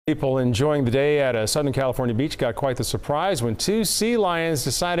People enjoying the day at a Southern California beach got quite the surprise when two sea lions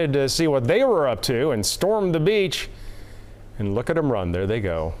decided to see what they were up to and stormed the beach. And look at them run. There they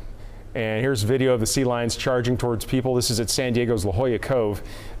go. And here's video of the sea lions charging towards people. This is at San Diego's La Jolla Cove.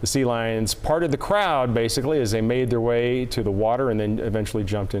 The sea lions parted the crowd basically as they made their way to the water and then eventually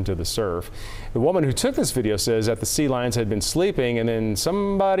jumped into the surf. The woman who took this video says that the sea lions had been sleeping and then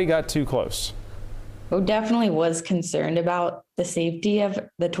somebody got too close. Who definitely was concerned about the safety of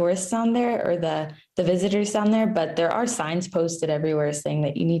the tourists down there or the visitors down there, but there are signs posted everywhere saying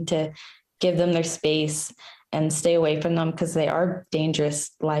that you need to give them their space and stay away from them because they are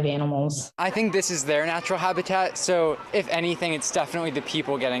dangerous live animals. I think this is their natural habitat, so if anything, it's definitely the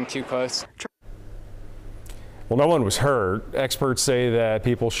people getting too close. Well, no one was hurt. Experts say that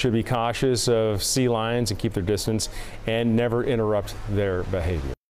people should be cautious of sea lions and keep their distance and never interrupt their behavior.